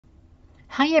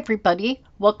Hi everybody,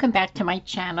 welcome back to my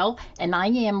channel, and I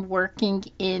am working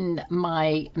in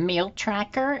my mail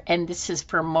tracker, and this is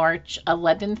for March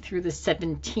 11th through the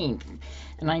 17th.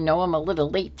 And I know I'm a little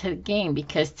late to the game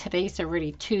because today's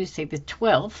already Tuesday the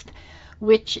 12th,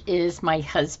 which is my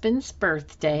husband's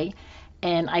birthday,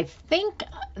 and I think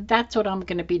that's what I'm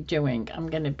going to be doing. I'm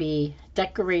going to be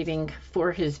decorating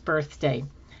for his birthday.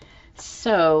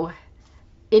 So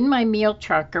in my meal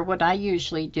tracker, what I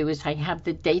usually do is I have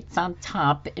the dates on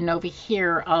top, and over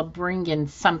here I'll bring in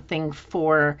something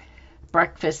for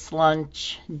breakfast,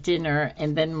 lunch, dinner,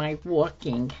 and then my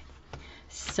walking.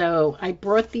 So I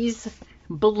brought these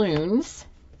balloons,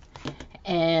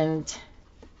 and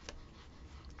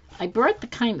I brought the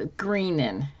kind of green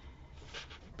in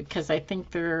because I think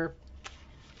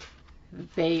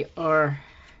they are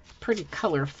pretty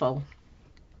colorful.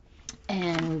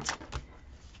 And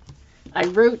I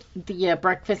wrote the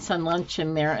breakfast and lunch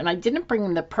in there, and I didn't bring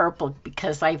in the purple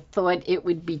because I thought it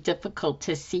would be difficult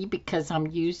to see because I'm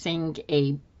using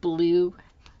a blue,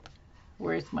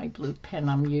 where's my blue pen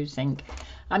I'm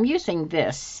using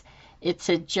this. It's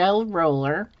a gel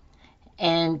roller,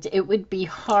 and it would be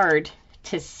hard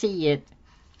to see it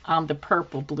on the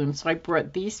purple balloon. So I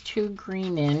brought these two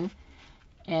green in,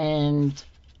 and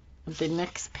the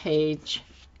next page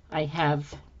I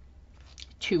have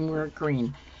two more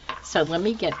green. So let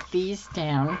me get these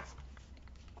down.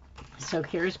 So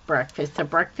here's breakfast. So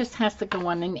breakfast has to go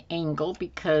on an angle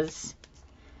because,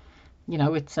 you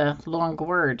know, it's a long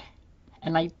word.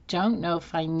 And I don't know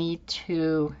if I need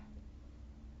to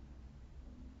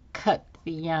cut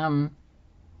the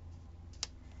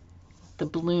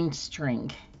balloon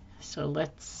string. So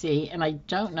let's see. And I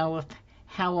don't know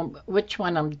which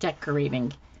one I'm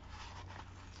decorating.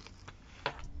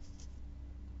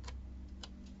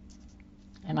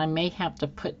 And I may have to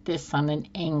put this on an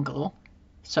angle.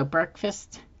 So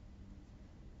breakfast.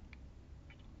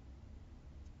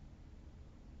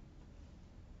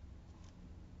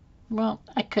 Well,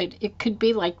 it could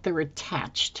be like they're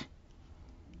attached.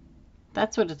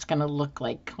 That's what it's going to look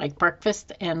like. Like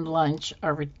breakfast and lunch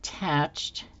are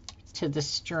attached to the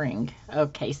string.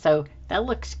 Okay, so that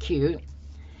looks cute.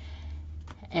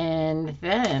 And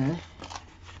then,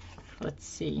 let's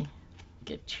see,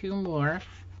 get two more.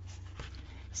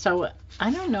 So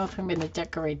I don't know if I'm going to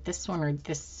decorate this one or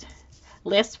this.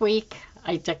 Last week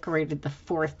I decorated the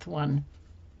fourth one.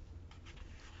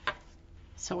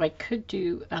 So I could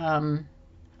do the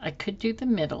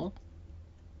middle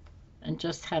and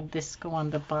just have this go on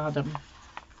the bottom.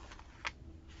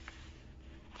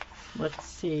 Let's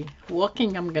see.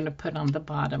 Walking I'm going to put on the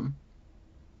bottom.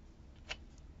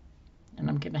 And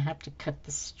I'm going to have to cut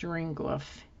the string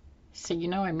off. So you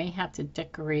know I may have to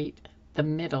decorate the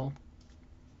middle.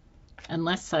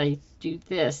 Unless I do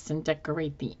this and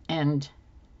decorate the end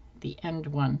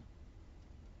one.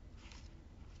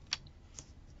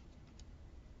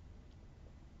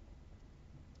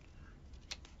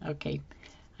 Okay,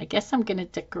 I guess I'm going to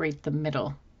decorate the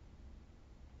middle.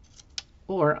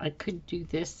 Or I could do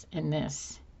this and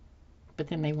this, but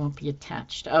then they won't be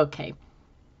attached. Okay,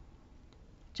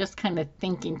 just kind of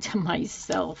thinking to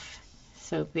myself.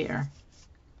 So there.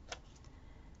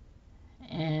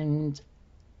 And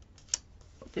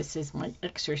this is my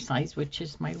exercise, which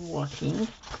is my walking.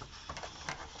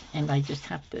 And I just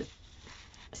have to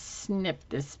snip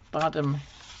this bottom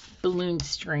balloon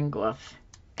string off.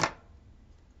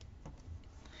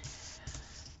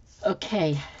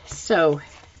 Okay, so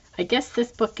I guess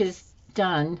this book is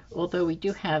done, although we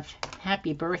do have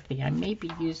Happy Birthday. I may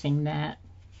be using that.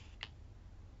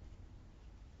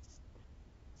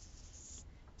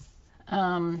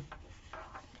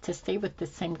 To stay with the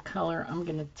same color, I'm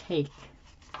going to take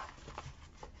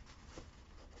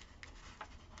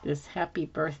this Happy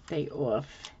Birthday off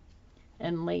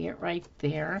and lay it right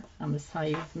there on the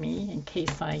side of me in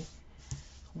case I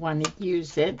want to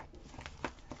use it.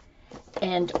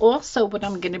 And also what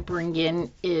I'm going to bring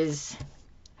in is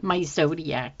my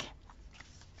Zodiac.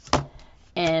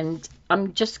 And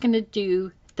I'm just going to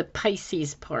do the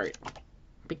Pisces part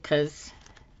because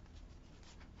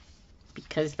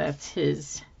that's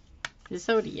his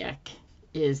Zodiac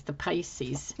is the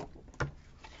Pisces.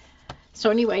 So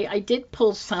anyway, I did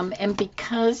pull some, and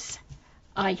because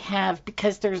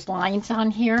there's lines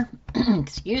on here,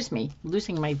 excuse me,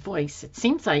 losing my voice. It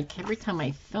seems like every time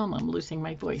I film, I'm losing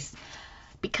my voice.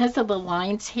 Because of the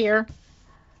lines here,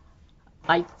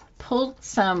 I pulled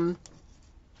some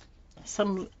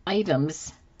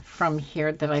items from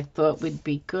here that I thought would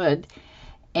be good,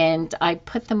 and I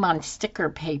put them on sticker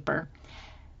paper.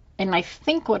 And I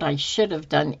think what I should have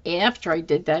done after I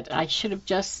did that, I should have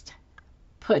just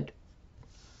put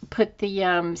put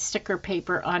the sticker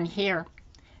paper on here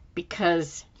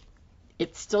because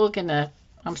it's still gonna,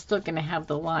 I'm still gonna have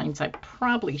the lines. I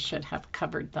probably should have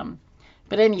covered them.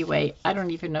 But anyway, I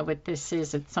don't even know what this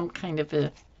is. It's some kind of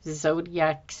a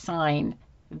zodiac sign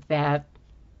that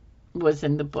was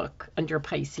in the book under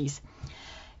Pisces.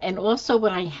 And also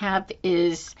what I have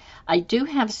is, I do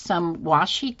have some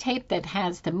washi tape that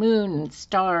has the moon and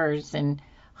stars and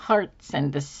hearts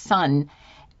and the sun.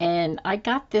 And I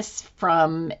got this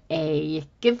from a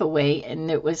giveaway,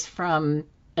 and it was from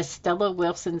Estella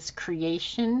Wilson's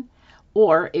Creation,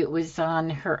 or it was on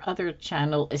her other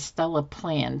channel, Estella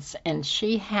Plans. And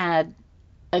she had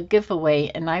a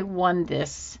giveaway, and I won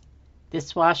this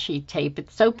washi tape.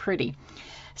 It's so pretty.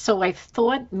 So I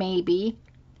thought maybe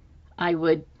I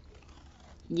would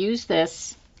use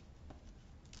this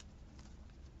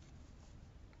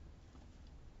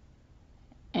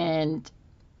and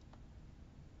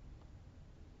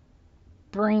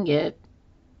bring it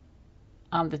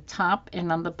on the top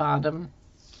and on the bottom.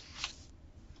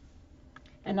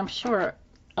 And I'm sure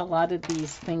a lot of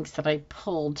these things that I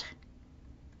pulled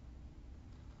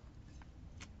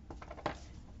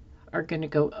are going to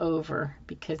go over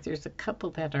because there's a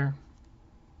couple that are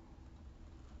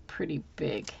pretty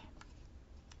big.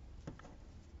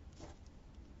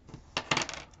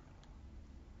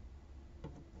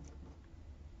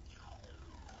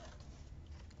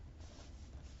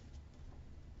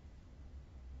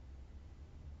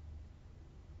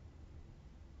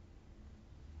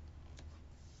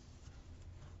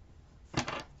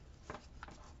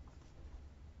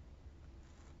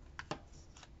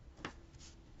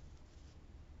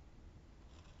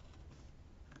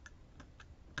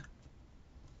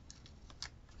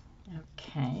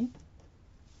 Okay.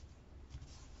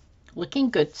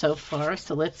 Looking good so far,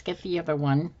 so let's get the other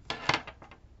one.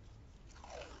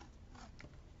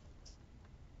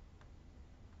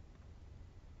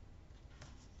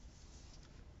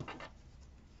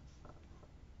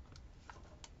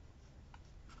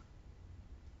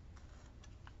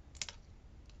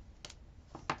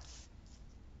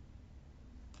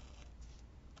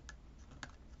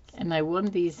 And I won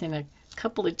these in a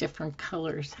couple of different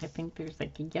colors. I think there's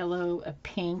like a yellow, a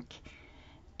pink,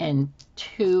 and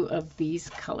two of these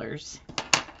colors,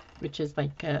 which is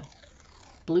like a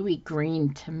bluey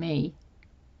green to me.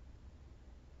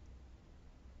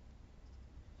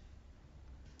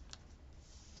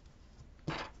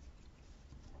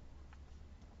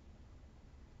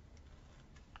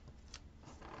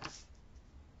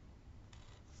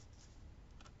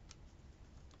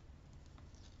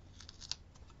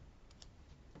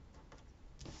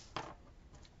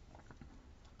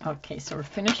 Okay, so we're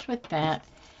finished with that.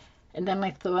 And then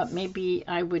I thought maybe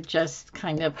I would just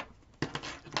kind of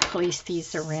place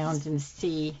these around and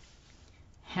see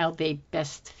how they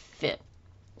best fit.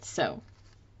 So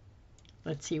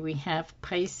let's see, we have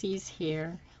Pisces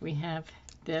here. We have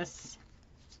this.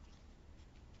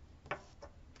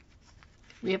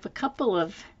 We have a couple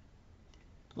of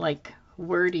like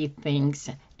wordy things,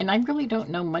 and I really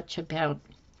don't know much about,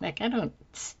 like I don't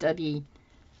study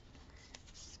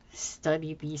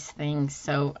these things,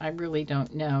 so I really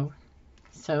don't know.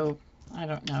 So I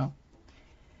don't know.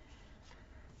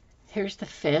 Here's the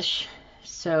fish.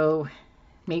 So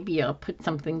maybe I'll put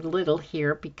something little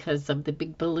here because of the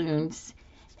big balloons.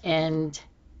 And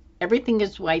everything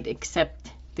is white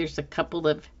except there's a couple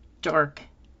of dark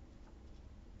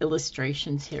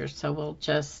illustrations here. So we'll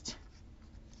just...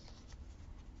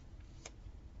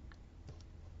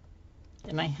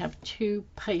 And I have two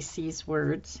Pisces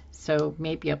words, so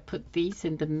maybe I'll put these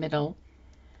in the middle.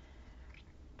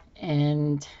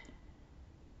 And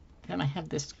then I have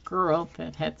this girl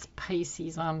that has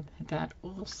Pisces on that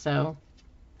also.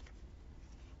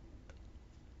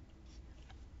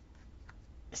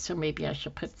 So maybe I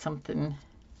should put something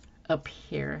up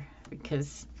here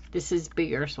because this is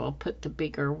bigger, so I'll put the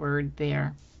bigger word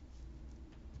there.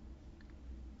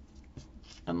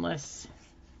 Unless...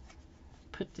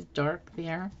 put the dark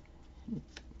there.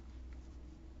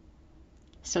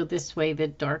 So this way the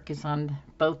dark is on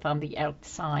both on the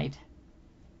outside.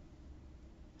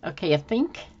 Okay, I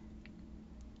think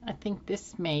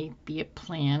this may be a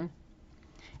plan.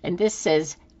 And this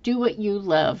says, do what you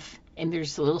love. And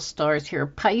there's little stars here.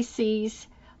 Pisces,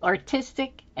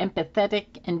 artistic,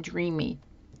 empathetic, and dreamy.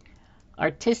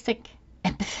 Artistic,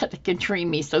 empathetic, and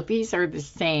dreamy. So these are the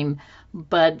same,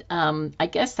 but I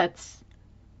guess that's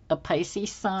a Pisces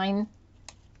sign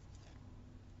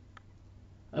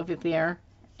over there,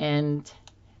 and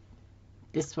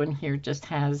this one here just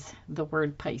has the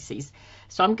word Pisces.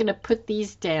 So I'm going to put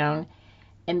these down,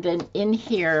 and then in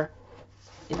here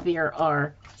there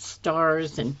are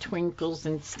stars and twinkles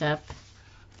and stuff.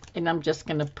 And I'm just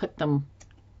going to put them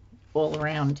all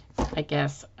around, I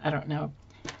guess. I don't know.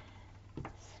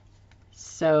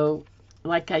 So,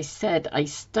 like I said,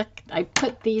 I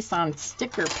put these on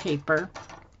sticker paper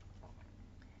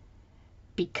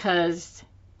because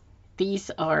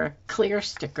these are clear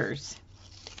stickers.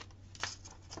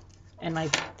 And I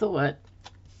thought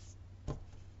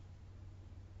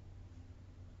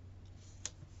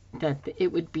that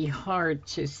it would be hard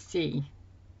to see.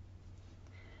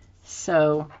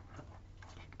 So,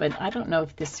 but I don't know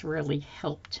if this really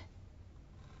helped.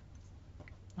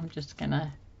 I'm just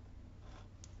gonna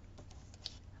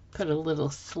put a little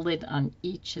slit on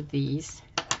each of these.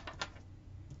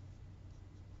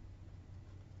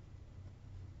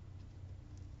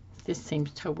 This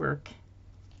seems to work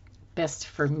best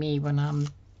for me when I'm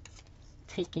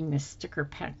taking the sticker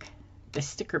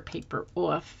paper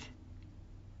off.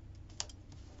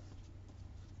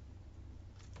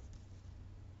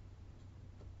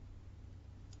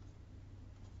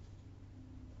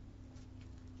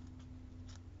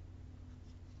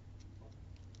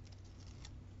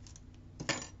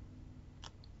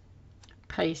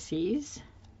 Pisces,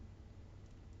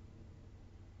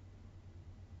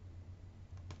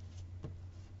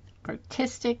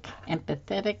 artistic,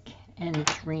 empathetic, and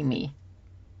dreamy.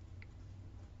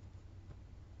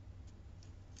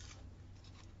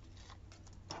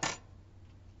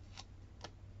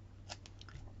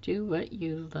 Do what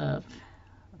you love.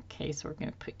 Okay, so we're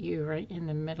going to put you right in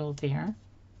the middle there.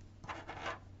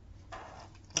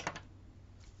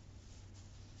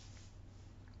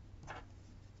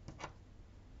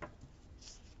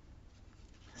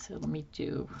 So let me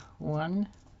do 1,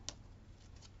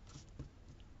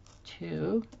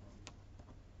 2,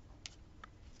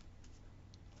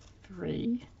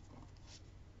 3,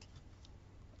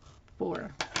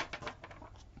 4.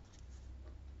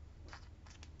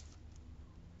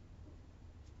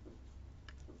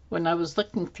 When I was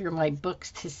looking through my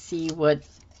books to see what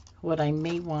I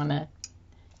may want to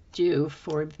do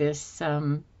for this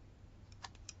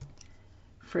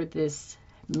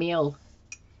mail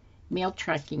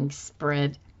tracking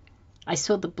spread, I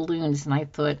saw the balloons and I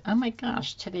thought, oh my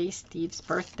gosh, today's Steve's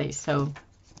birthday, so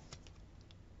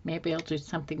maybe I'll do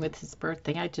something with his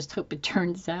birthday. I just hope it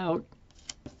turns out.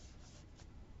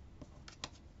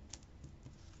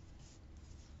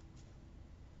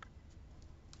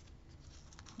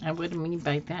 And what I mean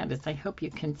by that is I hope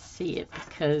you can see it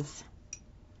because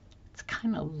it's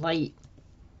kind of light.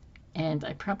 And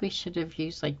I probably should have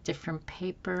used like different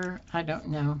paper. I don't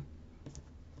know.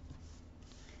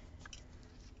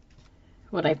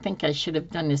 What I think I should have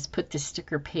done is put the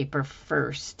sticker paper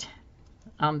first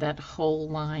on that whole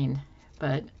line.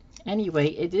 But anyway,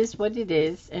 it is what it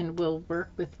is, and we'll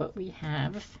work with what we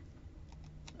have.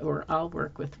 Or I'll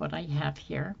work with what I have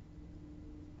here.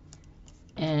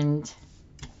 And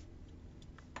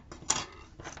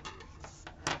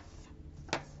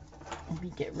let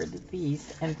me get rid of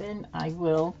these, and then I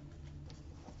will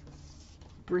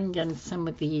bring in some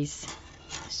of these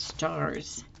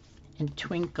stars and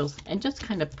twinkles and just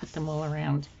kind of put them all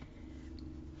around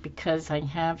because I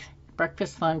have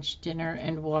breakfast, lunch, dinner,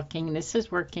 and walking. This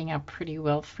is working out pretty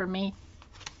well for me.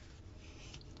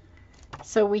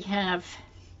 So we have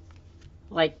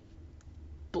like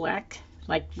black,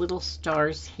 like little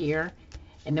stars here,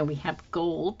 and then we have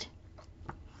gold.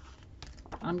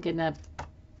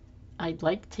 I'd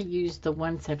like to use the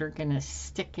ones that are gonna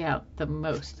stick out the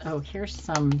most. Oh, here's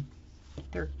some,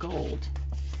 they're gold.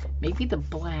 Maybe the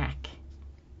black.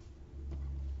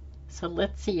 So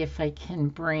let's see if I can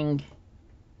bring,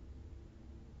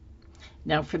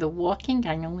 now for the walking,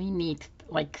 I only need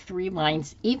like 3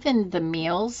 lines. Even the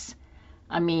meals,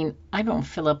 I mean, I don't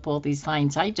fill up all these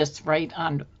lines. I just write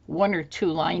on 1 or 2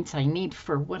 lines I need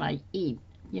for what I eat.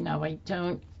 You know, I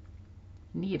don't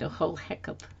need a whole heck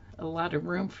of a lot of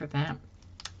room for that.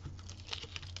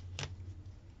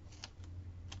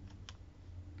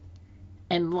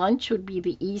 And lunch would be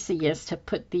the easiest to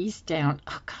put these down.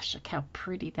 Oh gosh, look how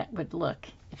pretty that would look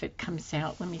if it comes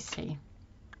out. Let me see.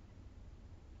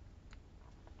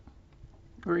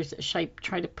 Or should I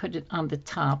try to put it on the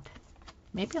top?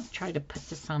 Maybe I'll try to put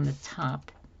this on the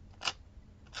top.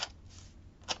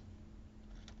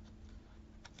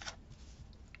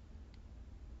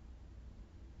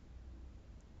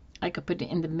 I could put it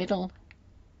in the middle.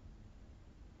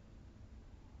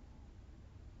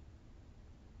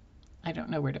 I don't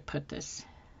know where to put this.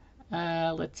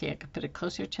 Let's see, I could put it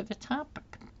closer to the top.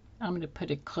 I'm going to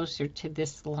put it closer to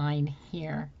this line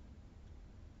here.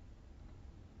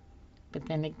 But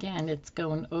then again, it's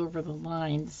going over the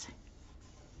lines.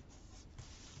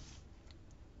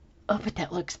 Oh, but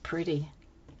that looks pretty.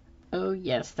 Oh,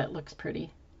 yes, that looks pretty.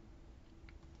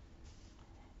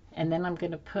 And then I'm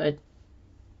going to put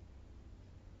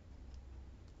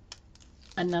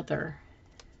another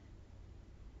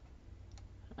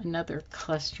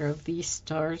cluster of these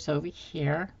stars over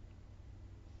here.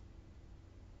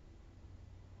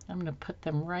 I'm going to put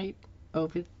them right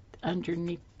over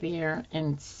underneath there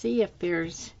and see if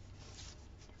there's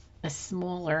a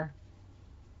smaller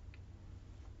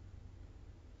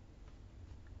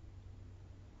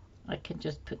I can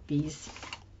just put these,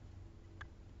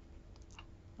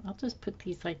 I'll just put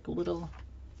these like little,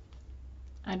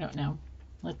 I don't know,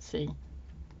 let's see.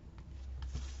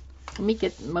 Let me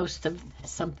get most of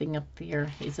something up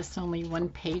there. Is this only one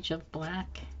page of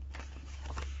black?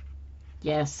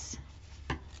 Yes.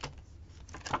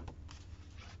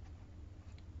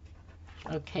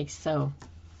 Okay, so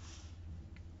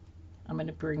I'm going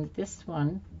to bring this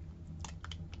one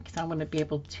because I want to be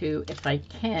able to, if I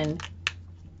can,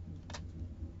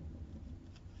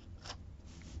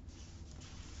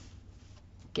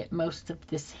 get most of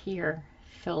this here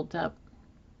filled up.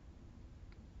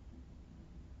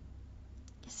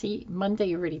 See,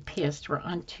 Monday already passed. We're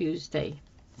on Tuesday.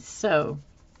 So,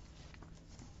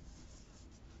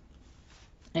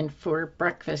 and for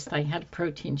breakfast, I had a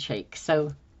protein shake.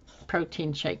 So,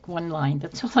 protein shake, one line.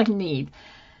 That's all I need.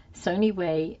 So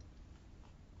anyway,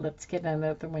 let's get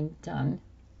another one done.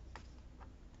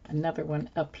 Another one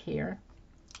up here.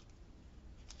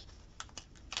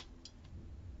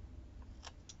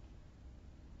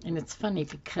 And it's funny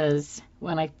because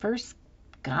when I first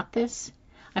got this,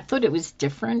 I thought it was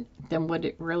different than what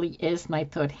it really is. And I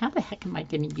thought, how the heck am I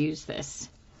going to use this?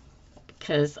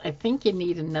 Because I think you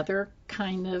need another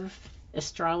kind of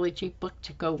astrology book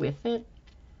to go with it.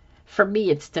 For me,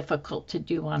 it's difficult to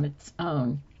do on its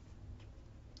own.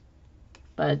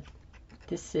 But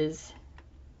this is,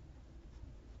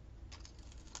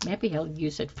 maybe I'll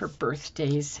use it for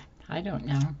birthdays. I don't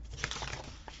know.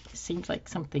 It seems like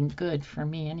something good for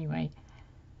me anyway.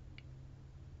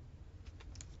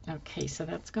 Okay, so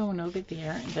that's going over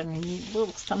there, and then we need a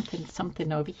little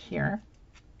something over here.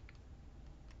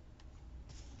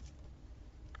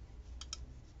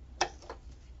 I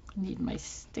need my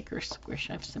sticker squish.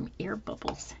 I have some air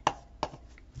bubbles.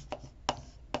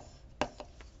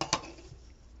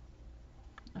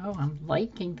 Oh, I'm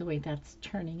liking the way that's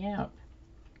turning out.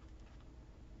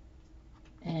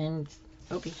 And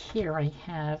over here I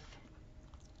have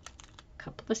a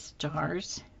couple of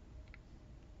stars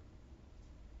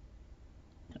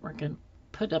that we're going to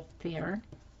put up there.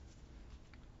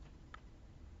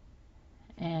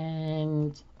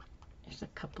 And there's a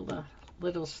couple of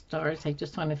little stars. I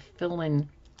just want to fill in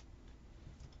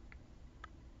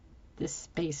this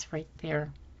space right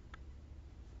there.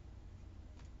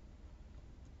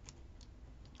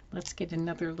 Let's get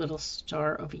another little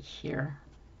star over here.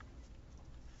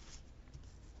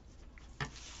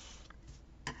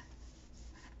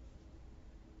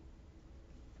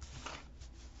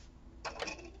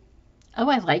 Oh,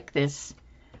 I like this.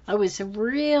 I was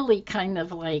really kind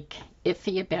of like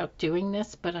iffy about doing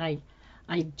this, but I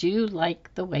do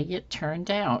like the way it turned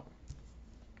out.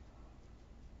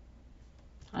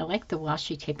 I like the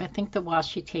washi tape. I think the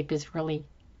washi tape is really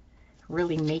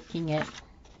making it.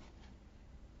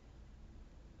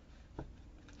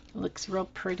 It looks real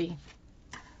pretty.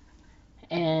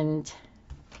 And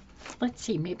let's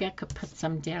see, maybe I could put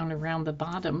some down around the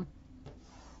bottom.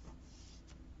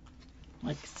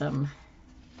 Like some,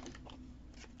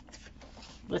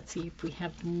 let's see if we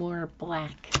have more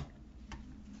black.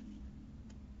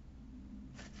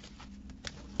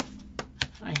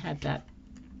 I had that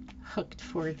hooked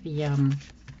for the,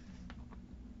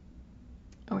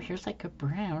 oh, here's like a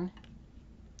brown.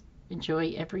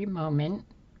 Enjoy every moment.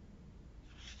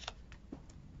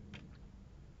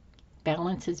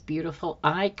 Balance is beautiful.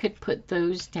 I could put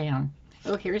those down.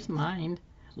 Oh, here's mine,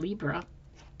 Libra.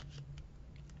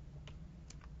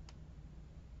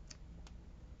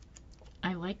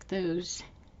 I like those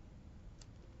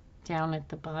down at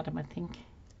the bottom, I think.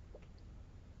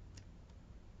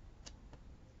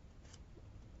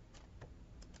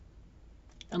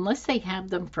 Unless they have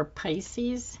them for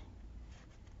Pisces.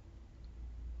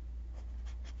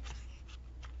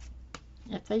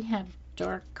 If they have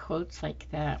dark quotes like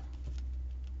that.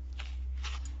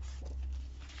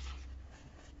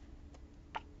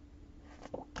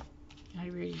 I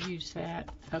already used that.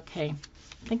 Okay.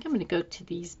 I think I'm going to go to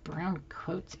these brown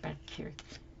quotes back here.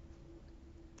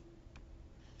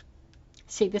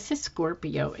 See, this is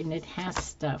Scorpio, and it has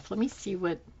stuff. Let me see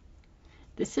what...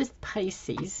 This is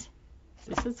Pisces.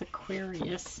 This is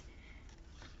Aquarius.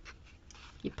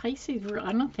 The Pisces,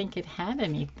 I don't think it had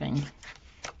anything.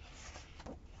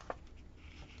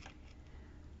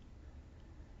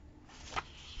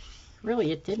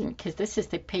 Really, it didn't, because this is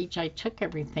the page I took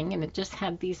everything, and it just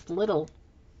had these little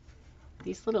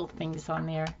things on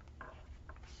there.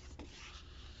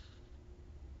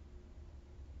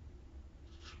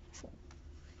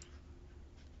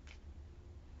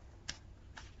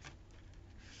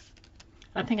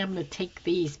 I think I'm going to take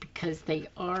these because they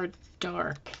are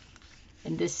dark.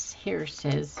 And this here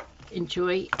says,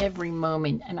 enjoy every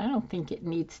moment. And I don't think it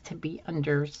needs to be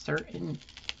under a certain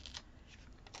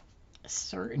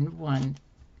one.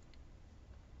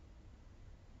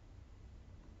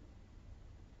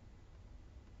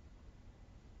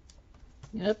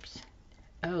 Oops.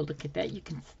 Oh, look at that. You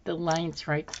can see the lines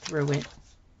right through it.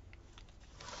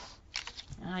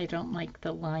 I don't like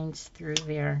the lines through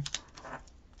there.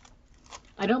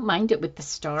 I don't mind it with the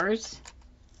stars,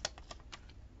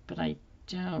 but I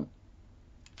don't,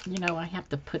 you know, I have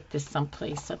to put this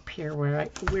someplace up here where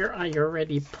I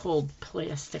already pulled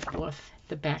plastic off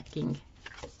the backing.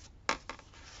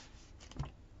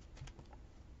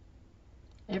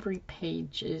 Every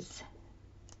page is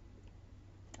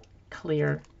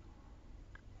clear.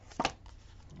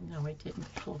 No, I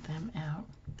didn't pull them out.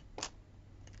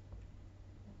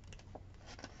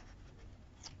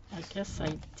 I guess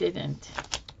I didn't.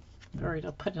 All right,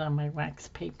 I'll put it on my wax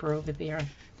paper over there.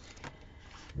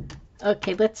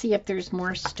 Okay, let's see if there's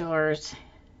more stars.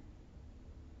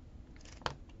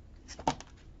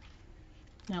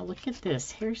 Now look at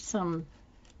this. Here's some,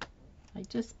 I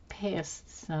just passed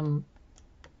some,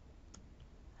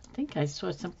 I think I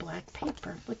saw some black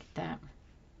paper. Look at that.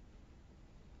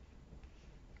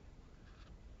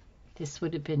 This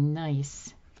would have been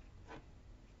nice.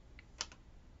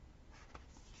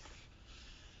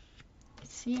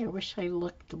 See, I wish I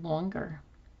looked longer.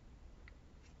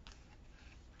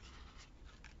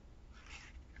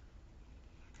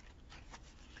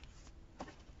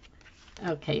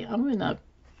 Okay, I'm gonna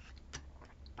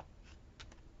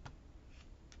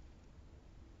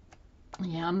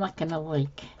I'm not gonna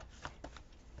like,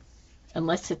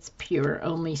 unless it's pure,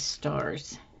 only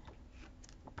stars.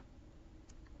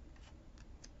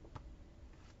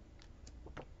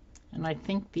 And I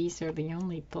think these are the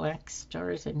only black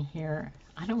stars in here.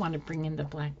 I don't want to bring in the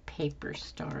black paper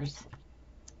stars.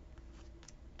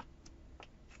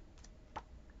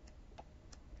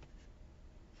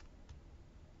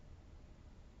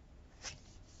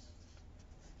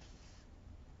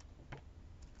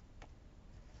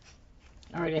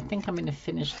 All right, I think I'm going to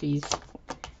finish these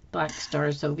black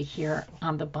stars over here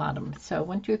on the bottom. So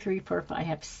 1, 2, 3, 4, 5, I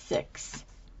have 6.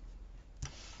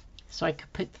 So I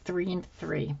could put 3 and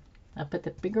 3. I'll put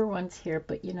the bigger ones here,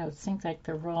 but you know, it seems like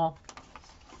they're all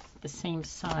the same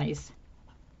size.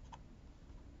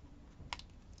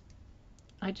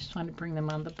 I just want to bring them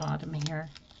on the bottom here.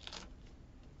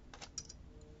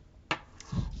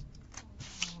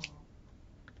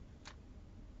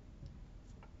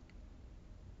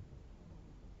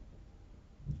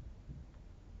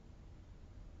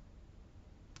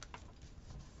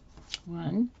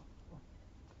 One.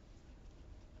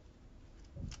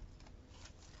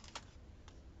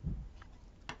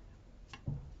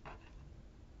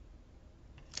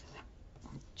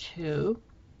 2.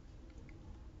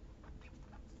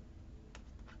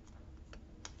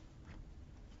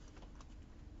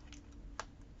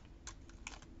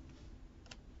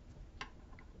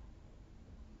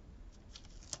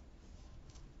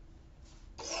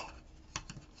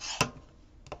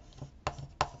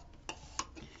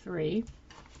 3.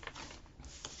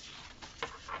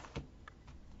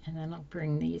 And then I'll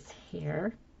bring these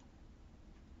here.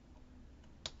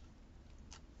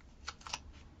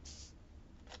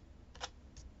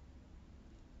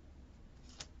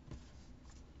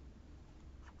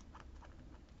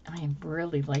 I am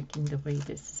really liking the way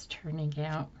this is turning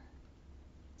out.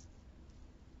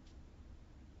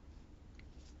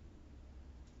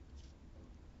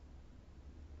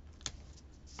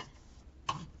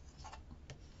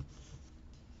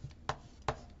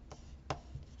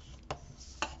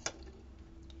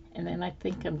 And then I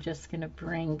think I'm just going to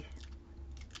bring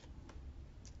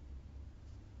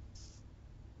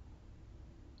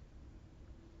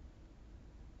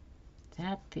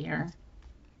that there.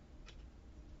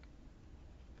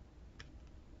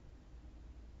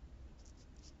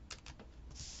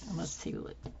 And let's see,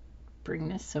 bring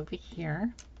this over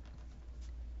here.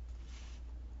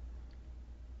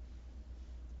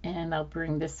 And I'll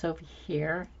bring this over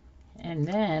here. And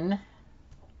then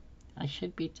I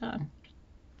should be done.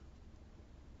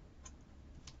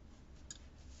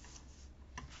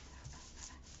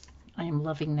 I am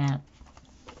loving that.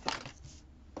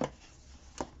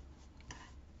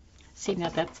 See, now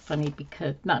that's funny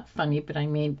because, not funny, but I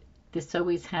mean, this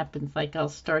always happens. Like I'll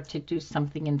start to do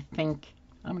something and think,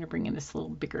 I'm going to bring in this little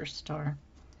bigger star.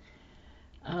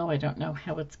 Oh, I don't know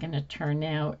how it's going to turn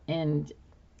out. And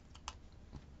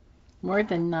more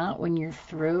than not, when you're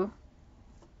through,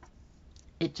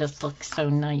 it just looks so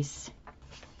nice.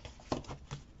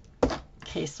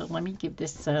 Okay, so let me give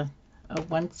this a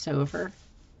once over.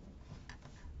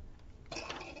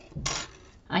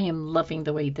 I am loving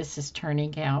the way this is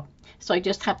turning out. So I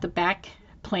just have the back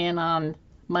plan on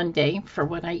Monday for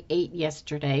what I ate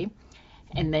yesterday,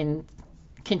 and then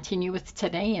continue with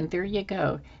today, and there you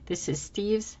go. This is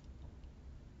Steve's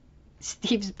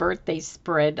birthday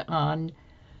spread on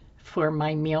for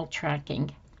my meal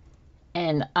tracking.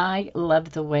 And I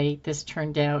love the way this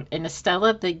turned out. And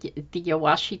Estella, the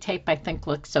washi tape, I think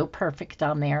looks so perfect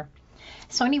on there.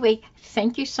 So anyway,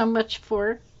 thank you so much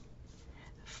for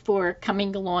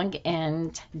coming along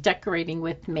and decorating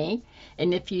with me.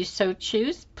 And if you so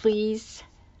choose, please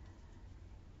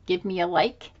give me a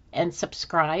like and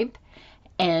subscribe.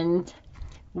 And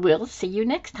we'll see you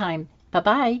next time.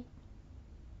 Bye-bye.